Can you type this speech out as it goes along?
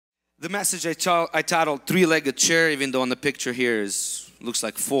The message I titled Three-Legged Chair, even though on the picture here looks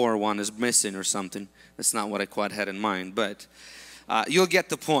like four, one is missing or something. That's not what I quite had in mind, but you'll get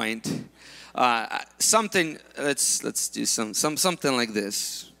the point. Let's do something like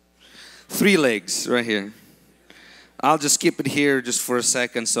this. Three legs right here. I'll just keep it here just for a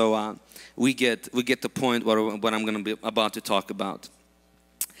second so we get the point what I'm going to be about to talk about.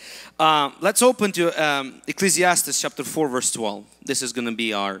 Let's open to Ecclesiastes chapter 4 verse 12. This is going to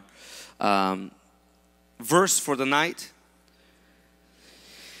be our verse for the night.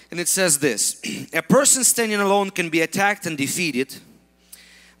 And it says this: a person standing alone can be attacked and defeated,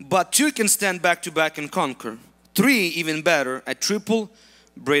 but two can stand back to back and conquer. Three, even better, a triple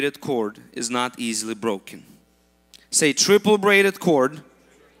braided cord is not easily broken. Say, triple braided cord,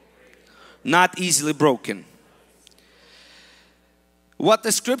 not easily broken. What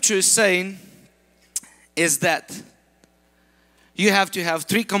the scripture is saying is that you have to have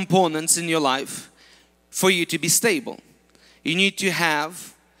three components in your life for you to be stable. You need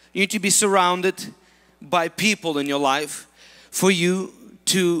to be surrounded by people in your life for you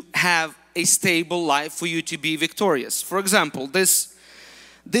to have a stable life, for you to be victorious. For example, this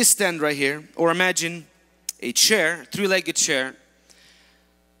stand right here, or imagine a chair, three-legged chair.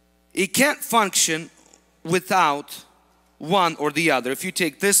 It can't function without one or the other. If you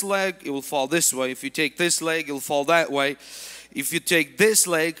take this leg, it will fall this way. If you take this leg, it will fall that way. If you take this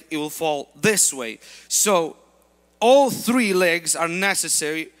leg, it will fall this way. So all three legs are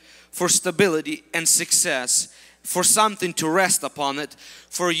necessary for stability and success, for something to rest upon it.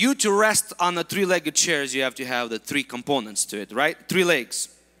 For you to rest on a three-legged chairs, you have to have the three components to it, right? Three legs.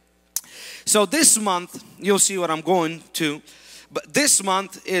 So this month, you'll see what I'm going to, but this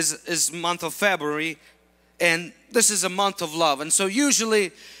month is month of February, and this is a month of love. And so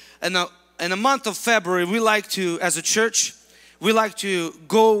usually in a month of February, we like to, as a church, we like to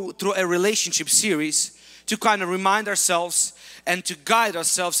go through a relationship series to kind of remind ourselves and to guide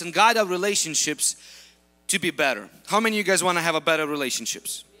ourselves and guide our relationships to be better. How many of you guys want to have a better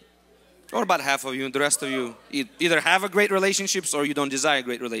relationships? Or about half of you, and the rest of you either have a great relationships or you don't desire a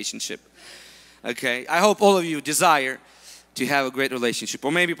great relationship. Okay, I hope all of you desire to have a great relationship.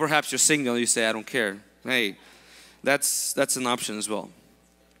 Or maybe perhaps you're single, you say, I don't care. Hey, that's an option as well.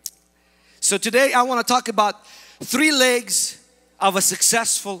 So today I want to talk about three legs of a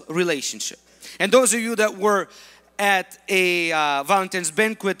successful relationship. And those of you that were at a Valentine's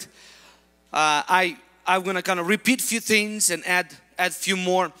banquet, I'm going to kind of repeat a few things and add a few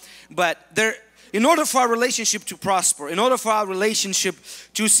more. But in order for our relationship to prosper, in order for our relationship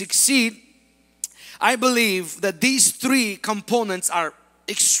to succeed, I believe that these three components are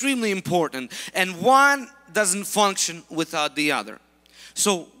extremely important, and one doesn't function without the other.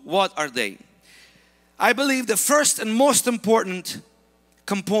 So what are they? I believe the first and most important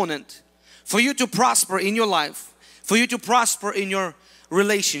component for you to prosper in your life, for you to prosper in your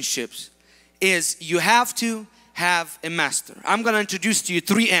relationships, is you have to have a master. I'm going to introduce to you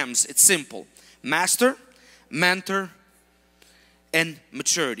three M's. It's simple: master, mentor, and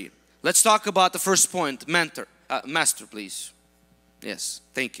maturity. Let's talk about the first point, master, please. Yes,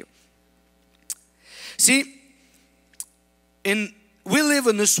 thank you. See, we live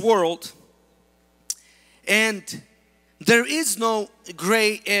in this world, and there is no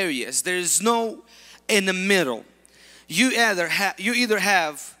gray areas. There is no in the middle. You either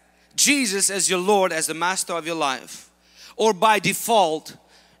have Jesus as your Lord, as the master of your life, or by default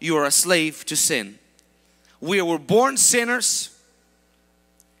you are a slave to sin. We were born sinners,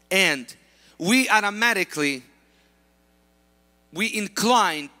 and we automatically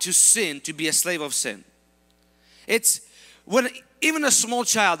incline to sin, to be a slave of sin. It's when even a small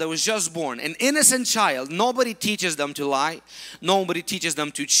child that was just born, an innocent child, nobody teaches them to lie, nobody teaches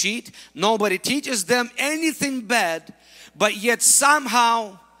them to cheat, nobody teaches them anything bad, but yet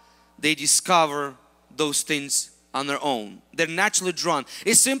somehow they discover those things on their own. They're naturally drawn.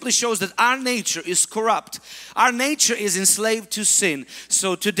 It simply shows that our nature is corrupt. Our nature is enslaved to sin.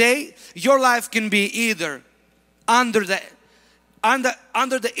 So today your life can be either under the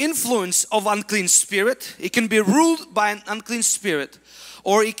influence of unclean spirit, it can be ruled by an unclean spirit,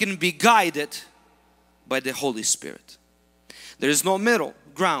 or it can be guided by the Holy Spirit. There is no middle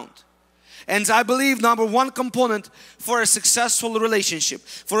ground. And I believe number one component for a successful relationship,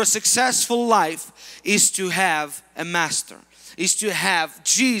 for a successful life, is to have a master, is to have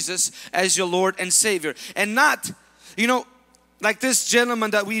Jesus as your Lord and Savior. And not, like this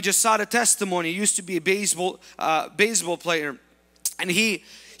gentleman that we just saw the testimony, used to be a baseball player. And he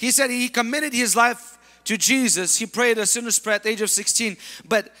said he committed his life to Jesus. He prayed a sinner's prayer at the age of 16.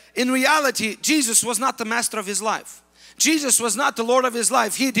 But in reality, Jesus was not the master of his life. Jesus was not the Lord of his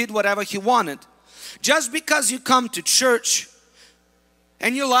life. He did whatever he wanted. Just because you come to church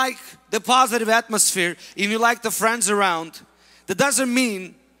and you like the positive atmosphere and you like the friends around, that doesn't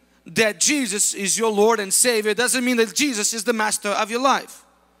mean that Jesus is your Lord and Savior. It doesn't mean that Jesus is the master of your life.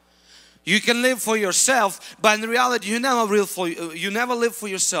 You can live for yourself, but in reality you never live for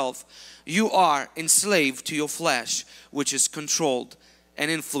yourself. You are enslaved to your flesh, which is controlled and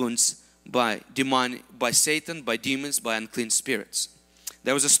influenced by Satan, by demons, by unclean spirits.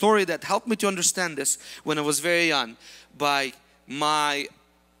 There was a story that helped me to understand this when I was very young by my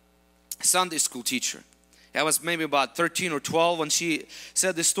Sunday school teacher. I was maybe about 13 or 12 when she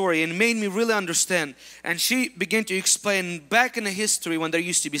said this story, and it made me really understand. And she began to explain back in the history when there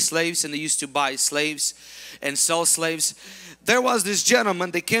used to be slaves and they used to buy slaves and sell slaves. There was this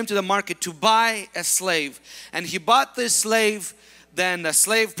gentleman, they came to the market to buy a slave, and he bought this slave. Then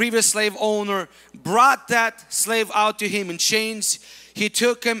the previous slave owner brought that slave out to him in chains. He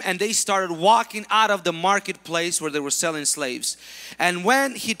took him and they started walking out of the marketplace where they were selling slaves. And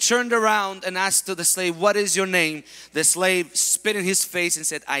when he turned around and asked to the slave, "What is your name?" the slave spit in his face and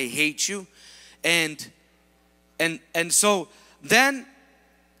said, "I hate you." And so then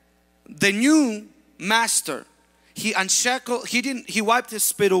the new master, he unshackled, he wiped his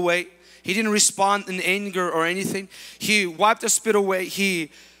spit away. He didn't respond in anger or anything. He wiped the spit away. He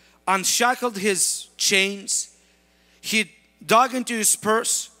unshackled his chains. He dug into his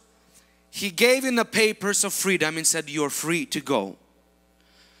purse. He gave him the papers of freedom and said, "You're free to go."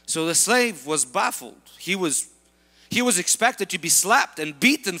 So the slave was baffled. He was expected to be slapped and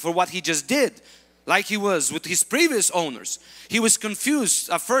beaten for what he just did, like he was with his previous owners. He was confused.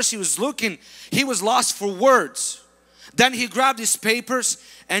 At first he was lost for words. Then he grabbed his papers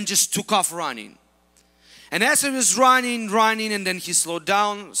and just took off running. And as he was running, and then he slowed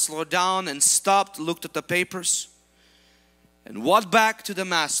down and stopped, looked at the papers and walked back to the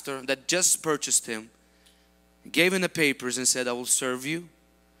master that just purchased him, gave him the papers and said, "I will serve you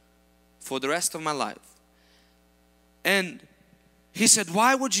for the rest of my life." And he said,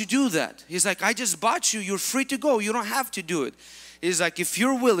 "Why would you do that?" He's like, "I just bought you. You're free to go. You don't have to do it." He's like, "If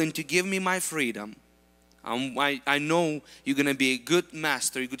you're willing to give me my freedom, I know you're going to be a good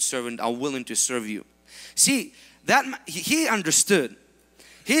master, a good servant. I'm willing to serve you." See, that he understood.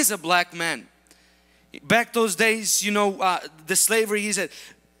 He's a black man. Back those days, you know, the slavery, he said,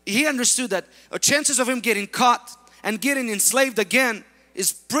 he understood that chances of him getting caught and getting enslaved again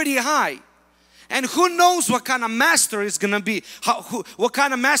is pretty high. And who knows what kind of master is going to be, what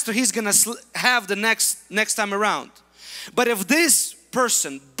kind of master he's going to have the next time around. But if this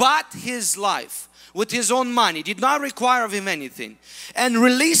person bought his life with his own money, did not require of him anything, and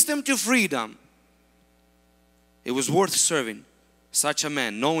released him to freedom, it was worth serving such a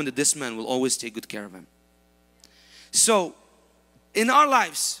man, knowing that this man will always take good care of him. So in our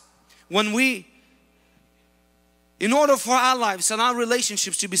lives, in order for our lives and our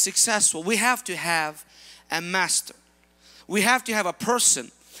relationships to be successful, we have to have a master. We have to have a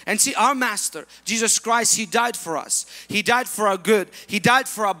person. And see, our master, Jesus Christ, He died for us. He died for our good. He died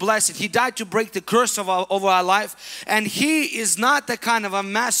for our blessing. He died to break the curse over our life. And He is not the kind of a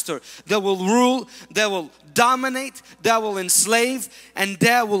master that will rule, that will dominate, that will enslave, and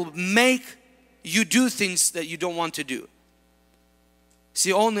that will make you do things that you don't want to do.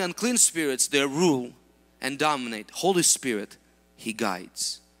 See, only unclean spirits, they rule and dominate. Holy Spirit, He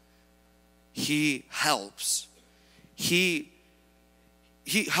guides. He helps. He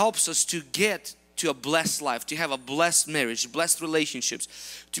helps us to get to a blessed life, to have a blessed marriage, blessed relationships,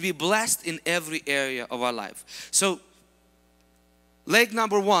 to be blessed in every area of our life. So, leg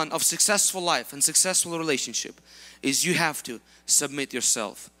number one of successful life and successful relationship is you have to submit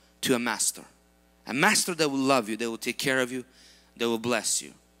yourself to a master. A master that will love you, that will take care of you, that will bless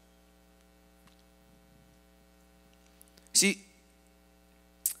you. See,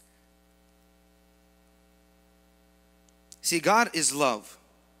 God is love.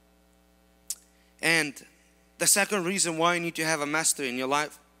 And the second reason why you need to have a master in your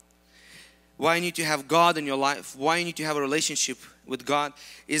life, why you need to have God in your life, why you need to have a relationship with God,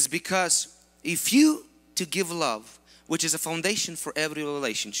 is because if you to give love, which is a foundation for every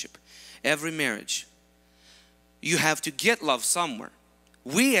relationship, every marriage, you have to get love somewhere.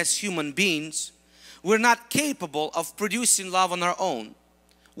 We as human beings, we're not capable of producing love on our own.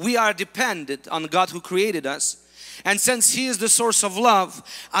 We are dependent on God who created us. And since He is the source of love,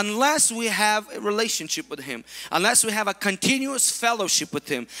 unless we have a relationship with Him, unless we have a continuous fellowship with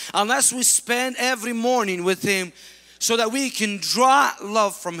Him, unless we spend every morning with Him so that we can draw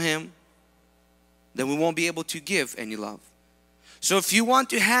love from Him, then we won't be able to give any love. So if you want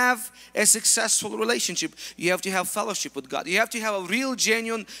to have a successful relationship, you have to have fellowship with God. You have to have a real,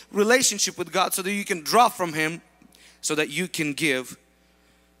 genuine relationship with God so that you can draw from Him, so that you can give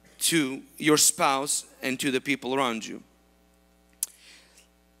to your spouse and to the people around you.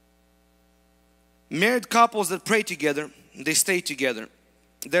 Married couples that pray together, they stay together.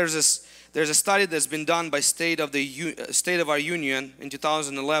 There's a study that's been done by State of our Union in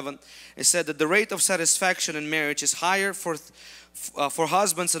 2011. It said that the rate of satisfaction in marriage is higher for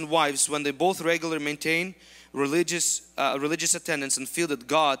husbands and wives when they both regularly maintain religious attendance and feel that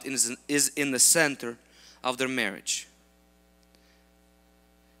God is in the center of their marriage.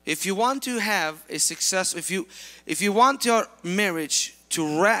 If you want to have a success, if you want your marriage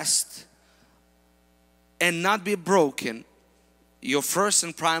to rest and not be broken, your first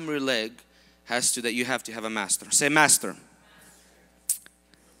and primary leg you have to have a master. Say master.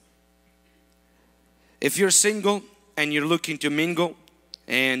 If you're single and you're looking to mingle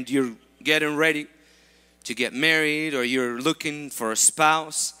and you're getting ready to get married, or you're looking for a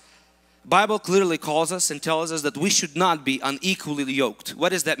spouse, Bible clearly calls us and tells us that we should not be unequally yoked. What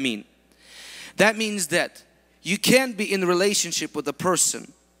does that mean? That means that you can't be in a relationship with a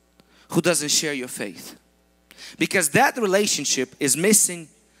person who doesn't share your faith, because that relationship is missing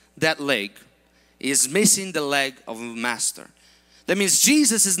that leg, is missing the leg of a master. That means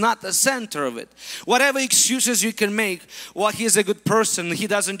Jesus is not the center of it. Whatever excuses you can make, well, he's a good person, he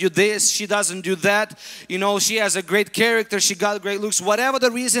doesn't do this, she doesn't do that, you know, she has a great character, she got great looks, whatever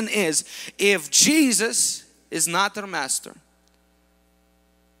the reason is, if Jesus is not our master,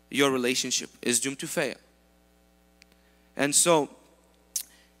 your relationship is doomed to fail. And so,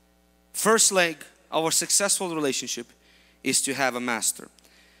 first leg of a successful relationship is to have a master.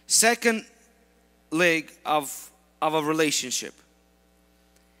 Second leg of a relationship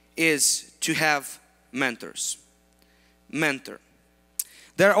is to have mentors. Mentor.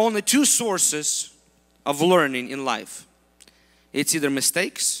 There are only two sources of learning in life. It's either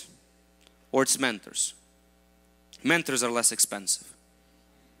mistakes or it's mentors. Mentors are less expensive.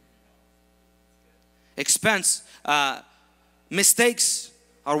 Mistakes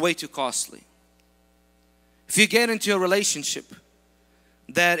are way too costly. If you get into a relationship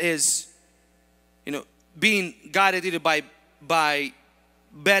that is, you know, being guided either by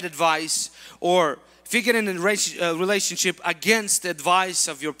bad advice, or if you get in a relationship against the advice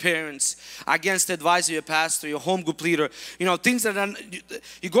of your parents, against the advice of your pastor, your home group leader, you know, things that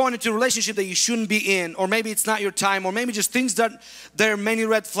you go into a relationship that you shouldn't be in, or maybe it's not your time, or maybe just things that there are many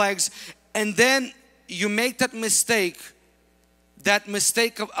red flags, and then you make that mistake,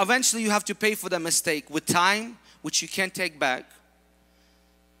 eventually you have to pay for that mistake with time, which you can't take back.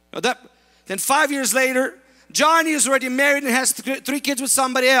 Then 5 years later, Johnny is already married and has 3 kids with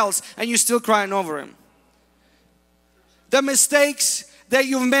somebody else, and you're still crying over him. The mistakes that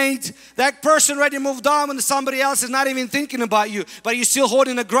you've made, that person already moved on and somebody else is not even thinking about you, but you're still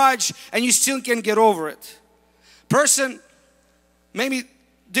holding a grudge and you still can't get over it. Person maybe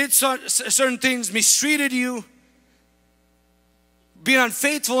did certain things, mistreated you, been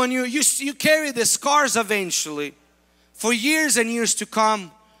unfaithful on you. You carry the scars eventually for years and years to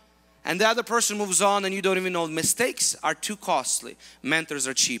come. And the other person moves on and you don't even know. Mistakes are too costly. Mentors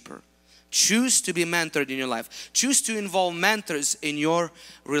are cheaper. Choose to be mentored in your life. Choose to involve mentors in your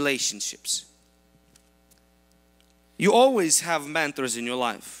relationships. You always have mentors in your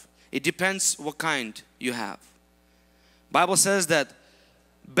life. It depends what kind you have. Bible says that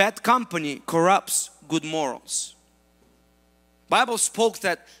bad company corrupts good morals. Bible spoke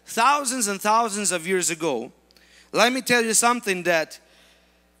that thousands and thousands of years ago. Let me tell you something that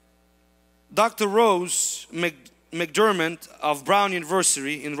Dr. Rose McDermott of Brown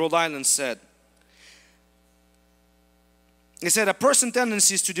University in Rhode Island said. He said, a person's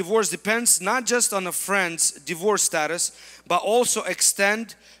tendencies to divorce depends not just on a friend's divorce status, but also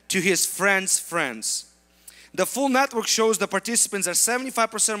extend to his friend's friends. The full network shows the participants are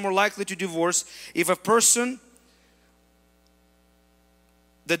 75% more likely to divorce if a person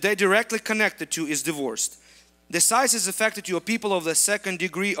that they directly connected to is divorced. The size is affected to a people of the second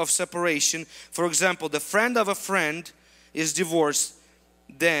degree of separation. For example, the friend of a friend is divorced,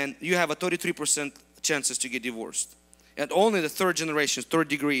 then you have a 33% chances to get divorced. And only the third generation, third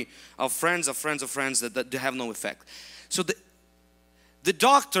degree of friends of friends of friends that have no effect. So the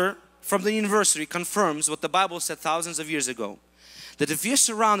doctor from the university confirms what the Bible said thousands of years ago, that if you're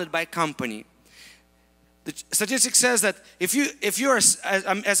surrounded by company, the statistic says that if you're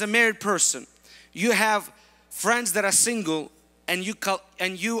as a married person, you have friends that are single and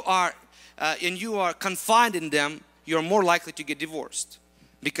you are confined in them, you're more likely to get divorced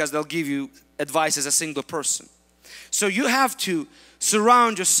because they'll give you advice as a single person. So you have to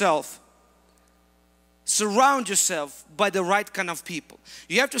surround yourself by the right kind of people.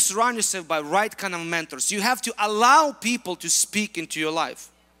 You have to surround yourself by right kind of mentors. You have to allow people to speak into your life.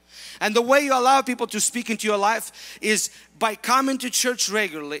 And the way you allow people to speak into your life is by coming to church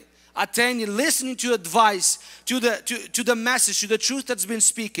regularly, attending, listening to advice, to the message, to the truth that's been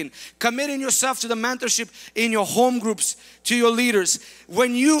spoken, committing yourself to the mentorship in your home groups, to your leaders.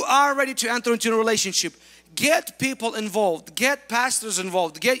 When you are ready to enter into a relationship, get people involved, get pastors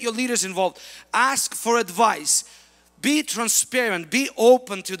involved, get your leaders involved, ask for advice, be transparent, be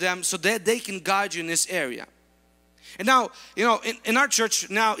open to them so that they can guide you in this area. And now, you know, in our church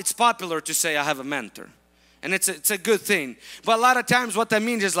now it's popular to say I have a mentor. And it's a good thing. But a lot of times what that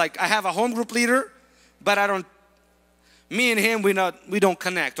means is like I have a home group leader, but me and him we don't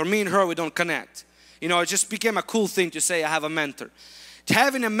connect, or me and her we don't connect. You know, it just became a cool thing to say I have a mentor.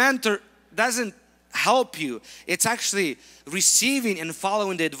 Having a mentor doesn't help you. It's actually receiving and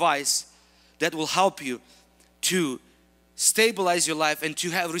following the advice that will help you to stabilize your life and to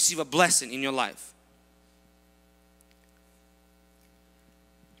receive a blessing in your life.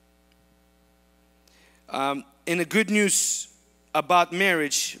 In the Good News About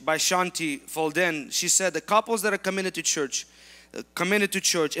Marriage by Shanti Folden, she said the couples that are committed to church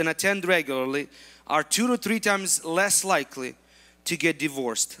and attend regularly are 2 to 3 times less likely to get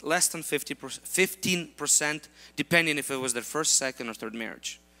divorced, less than 15%, depending if it was their first, second, or third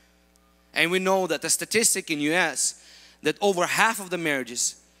marriage. And we know that the statistic in US that over half of the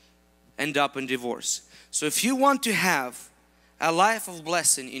marriages end up in divorce. So if you want to have a life of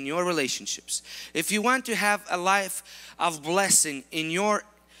blessing in your relationships, if you want to have a life of blessing in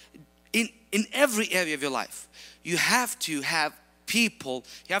every area of your life, you have to have people,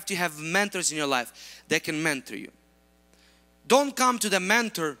 you have to have mentors in your life that can mentor you. Don't come to the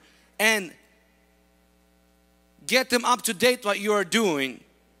mentor and get them up to date what you are doing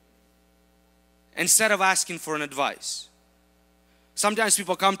instead of asking for an advice. Sometimes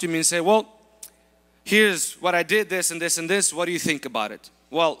people come to me and say, well, here's what I did, this and this and this. What do you think about it?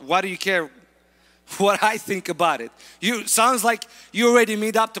 Well, why do you care what I think about it? Sounds like you already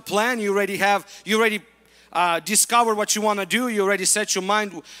made up the plan. You already discovered what you want to do. You already set your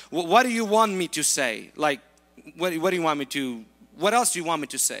mind. What do you want me to say? Like, what do you want me to? What else do you want me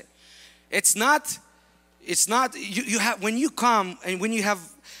to say? It's not. You have, when you come and when you have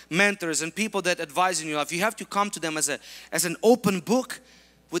mentors and people that advise in your life, you have to come to them as an open book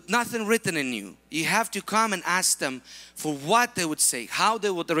with nothing written in you. You have to come and ask them for what they would say, how they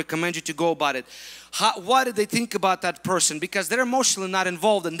would recommend you to go about it, what did they think about that person, because they're emotionally not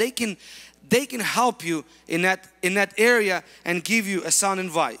involved and they can help you in that area and give you a sound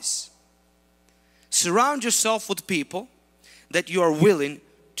advice. Surround yourself with people that you are willing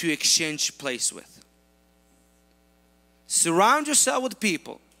to exchange place with. Surround yourself with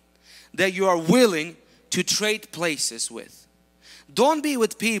people that you are willing to trade places with. Don't be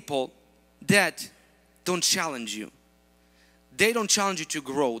with people that don't challenge you. They don't challenge you to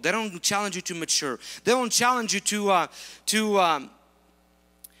grow. They don't challenge you to mature. They don't challenge you to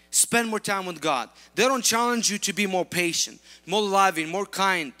spend more time with God. They don't challenge you to be more patient, more loving, more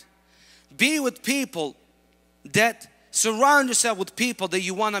kind. Be with people that surround yourself with people that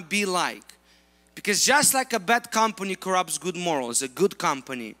you want to be like. Because just like a bad company corrupts good morals, a good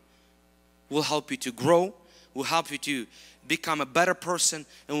company will help you to grow, will help you to become a better person,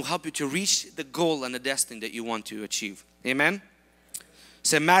 and will help you to reach the goal and the destiny that you want to achieve. Amen?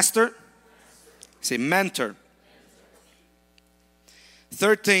 Say master. Say mentor.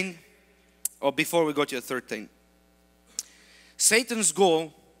 Third thing, or before we go to the third thing, Satan's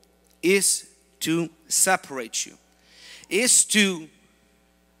goal is to separate you, is to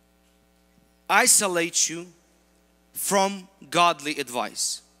isolate you from godly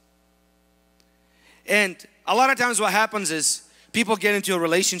advice. And a lot of times what happens is people get into a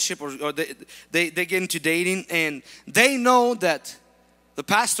relationship or they get into dating, and they know that the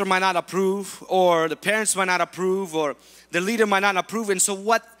pastor might not approve, or the parents might not approve, or the leader might not approve. And so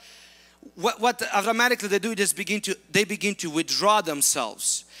what automatically they do is they begin to withdraw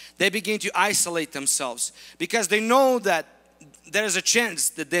themselves. They begin to isolate themselves because they know that there's a chance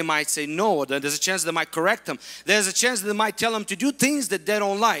that they might say no, or there's a chance they might correct them. There's a chance that they might tell them to do things that they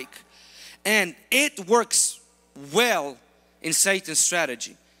don't like. And it works well in Satan's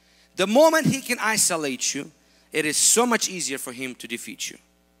strategy. The moment he can isolate you, it is so much easier for him to defeat you.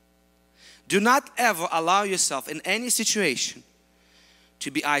 Do not ever allow yourself in any situation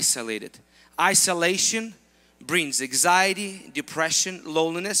to be isolated. Isolation brings anxiety, depression,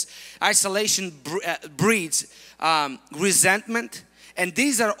 loneliness. Isolation breeds resentment. And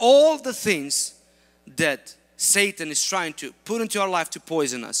these are all the things that Satan is trying to put into our life to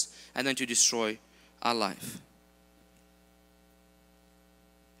poison us and then to destroy our life.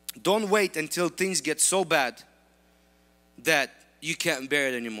 Don't wait until things get so bad that you can't bear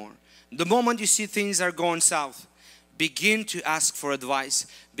it anymore. The moment you see things are going south, begin to ask for advice.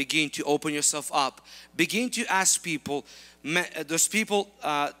 Begin to open yourself up. Begin to ask people, those people,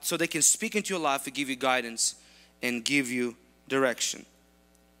 so they can speak into your life and give you guidance and give you direction.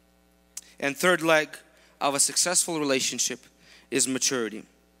 And third leg of a successful relationship is maturity.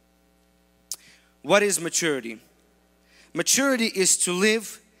 What is maturity? Maturity is to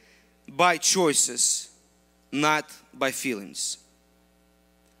live by choices, not by feelings.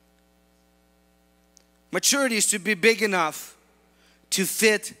 Maturity is to be big enough to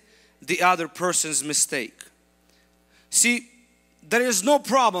fit the other person's mistake. See, there is no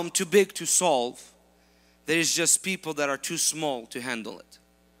problem too big to solve. There is just people that are too small to handle it.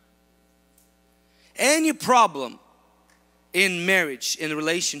 Any problem in marriage, in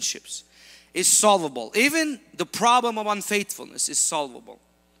relationships, is solvable. Even the problem of unfaithfulness is solvable.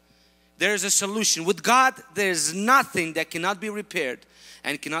 There is a solution. With God, there is nothing that cannot be repaired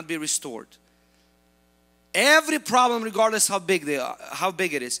and cannot be restored. Every problem, regardless how big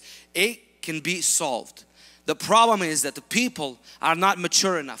it is, it can be solved. The problem is that the people are not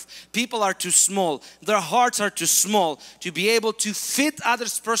mature enough. People are too small. Their hearts are too small to be able to fit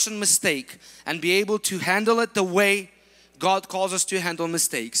others' person's mistake and be able to handle it the way God calls us to handle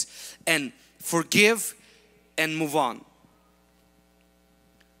mistakes and forgive and move on.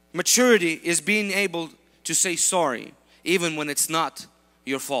 Maturity is being able to say sorry even when it's not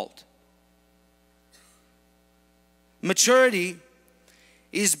your fault. Maturity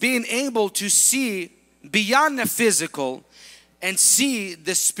is being able to see beyond the physical and see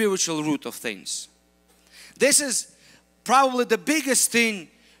the spiritual root of things. This is probably the biggest thing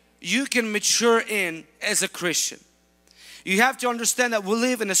you can mature in as a Christian. You have to understand that we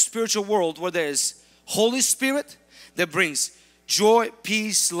live in a spiritual world where there is Holy Spirit that brings joy,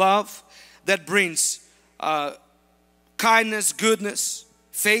 peace, love, that brings kindness, goodness,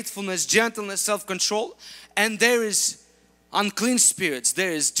 faithfulness, gentleness, self-control. And there is unclean spirits,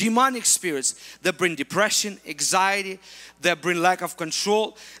 there is demonic spirits that bring depression, anxiety, that bring lack of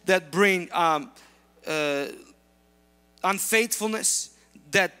control, that bring unfaithfulness,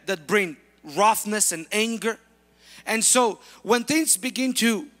 that bring roughness and anger. And so when things begin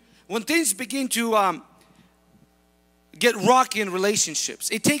to get rocky in relationships,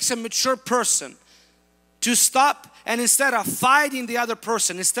 it takes a mature person to stop and instead of fighting the other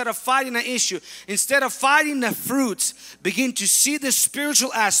person, instead of fighting an issue, instead of fighting the fruits, begin to see the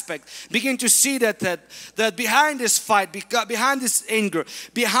spiritual aspect. Begin to see that behind this fight, behind this anger,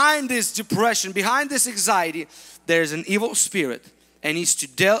 behind this depression, behind this anxiety, there is an evil spirit. And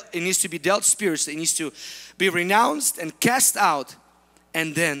it needs to be dealt spiritually. It needs to be renounced and cast out.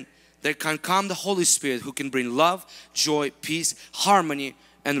 And then there can come the Holy Spirit who can bring love, joy, peace, harmony,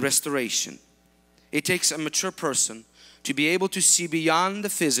 and restoration. It takes a mature person to be able to see beyond the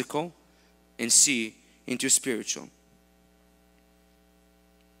physical and see into spiritual.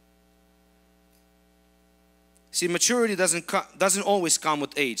 See, maturity doesn't always come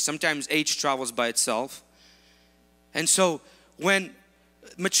with age. Sometimes age travels by itself. And so when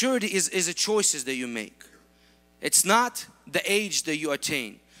maturity is a choices that you make. It's not the age that you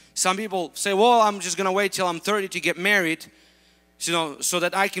attain. Some people say, well, I'm just gonna wait till I'm 30 to get married, so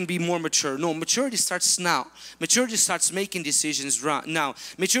that I can be more mature. No, maturity starts now. Maturity starts making decisions now.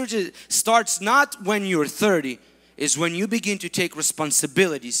 Maturity starts not when you're 30, is when you begin to take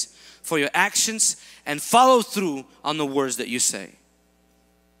responsibilities for your actions and follow through on the words that you say.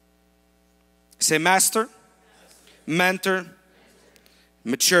 Say master, mentor,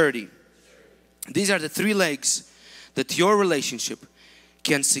 maturity. These are the three legs that your relationship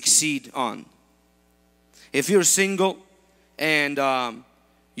can succeed on. If you're single and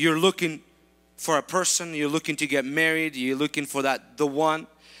you're looking for a person, you're looking to get married, you're looking for the one,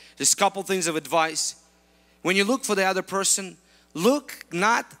 just a couple things of advice. When you look for the other person, look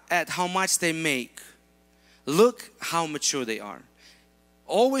not at how much they make, look how mature they are.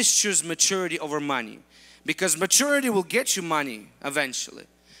 Always choose maturity over money, because maturity will get you money eventually,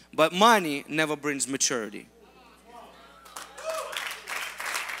 but money never brings maturity.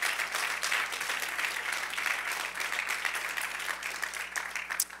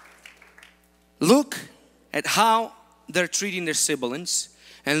 Look at how they're treating their siblings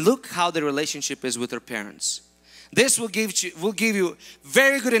and look how their relationship is with their parents. This will give you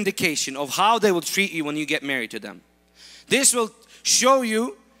very good indication of how they will treat you when you get married to them. This will show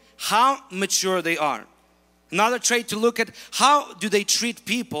you how mature they are. Another trait to look at, how do they treat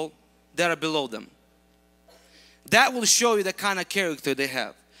people that are below them? That will show you the kind of character they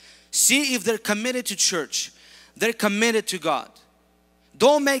have. See if they're committed to church. They're committed to God.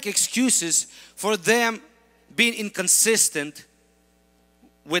 Don't make excuses for them being inconsistent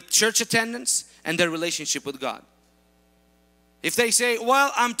with church attendance and their relationship with God. If they say,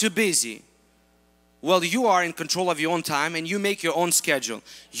 well, I'm too busy. Well, you are in control of your own time and you make your own schedule.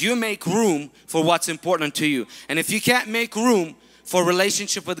 You make room for what's important to you. And if you can't make room for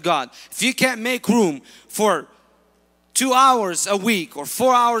relationship with God, if you can't make room for 2 hours a week or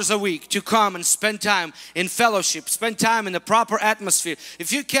 4 hours a week to come and spend time in fellowship, spend time in the proper atmosphere,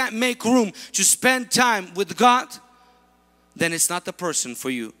 if you can't make room to spend time with God, then it's not the person for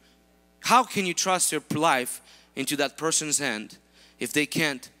you. How can you trust your life into that person's hand if they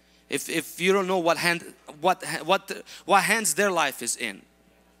can't, if you don't know what hands their life is in?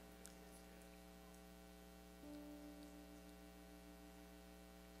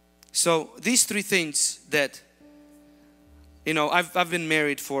 So these three things that, you know, I've been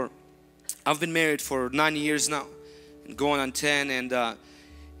married for 9 years now, and going on 10, and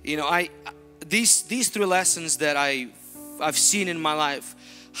you know, these three lessons that I've seen in my life,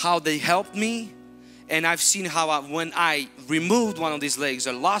 how they helped me, and I've seen how when I removed one of these legs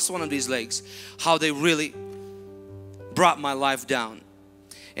or lost one of these legs, how they really brought my life down.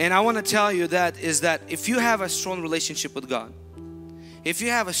 And I want to tell you that if you have a strong relationship with God, if you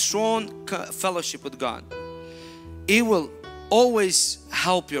have a strong fellowship with God, it will always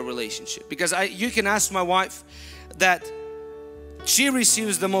help your relationship. Because you can ask my wife that she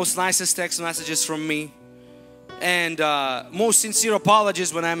receives the most nicest text messages from me, and most sincere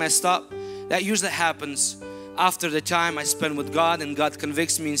apologies when I messed up. That usually happens after the time I spend with God, and God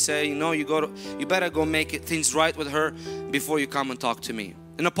convicts me and say, you know, you better go make things right with her before you come and talk to me.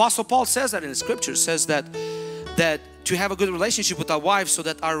 And Apostle Paul says that in the scripture, says that to have a good relationship with our wives so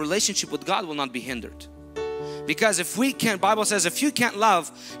that our relationship with God will not be hindered. Because if we can't, Bible says, if you can't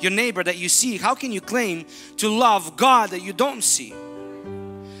love your neighbor that you see, how can you claim to love God that you don't see?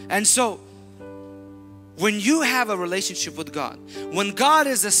 And so when you have a relationship with God, when God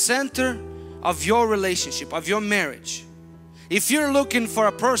is the center of your relationship, of your marriage, if you're looking for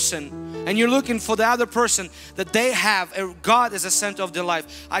a person and you're looking for the other person that they have, God is the center of their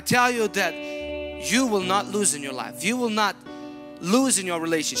life, I tell you that you will not lose in your life. You will not lose in your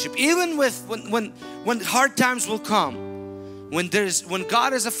relationship. Even with when hard times will come, when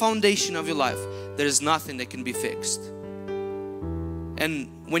God is a foundation of your life, there is nothing that can be fixed. And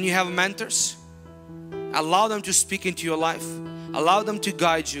when you have mentors, allow them to speak into your life, allow them to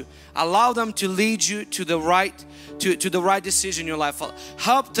guide you, allow them to lead you to the right decision in your life.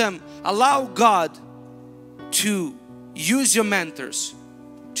 Help them, allow God to use your mentors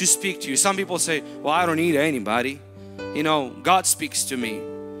to speak to you. Some people say, well, I don't need anybody, you know, God speaks to me.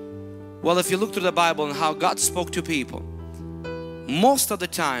 Well, if you look through the Bible and how God spoke to people, most of the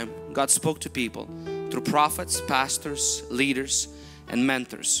time God spoke to people through prophets, pastors, leaders and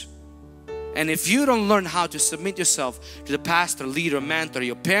mentors. And if you don't learn how to submit yourself to the pastor, leader, mentor,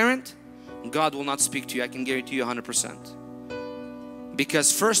 your parent, God will not speak to you. I can guarantee you 100%.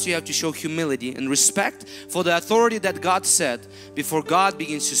 Because first you have to show humility and respect for the authority that God said before God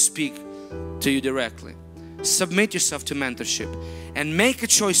begins to speak to you directly. Submit yourself to mentorship and make a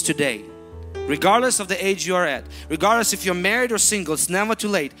choice today, regardless of the age you are at, regardless if you're married or single, it's never too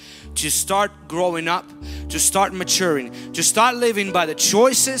late to start growing up, to start maturing, to start living by the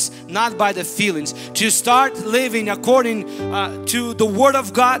choices, not by the feelings, to start living according to the Word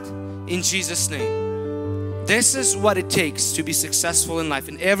of God in Jesus' name. This is what it takes to be successful in life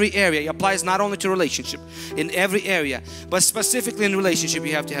in every area. It applies not only to relationship, in every area, but specifically in relationship.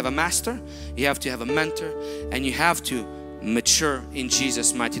 You have to have a master, you have to have a mentor, and you have to mature in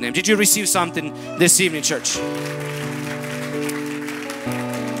Jesus' mighty name. Did you receive something this evening, church?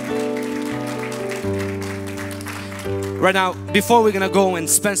 Right now, before we're gonna go and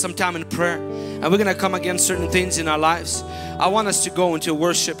spend some time in prayer, and we're gonna come against certain things in our lives, I want us to go into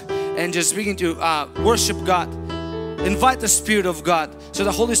worship and just begin to worship God. Invite the Spirit of God so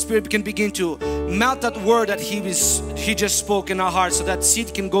the Holy Spirit can begin to melt that word that He just spoke in our hearts, so that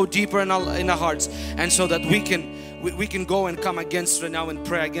seed can go deeper in our hearts, and so that we can go and come against right now and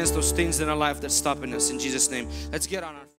pray against those things in our life that's stopping us in Jesus' name. Let's get on our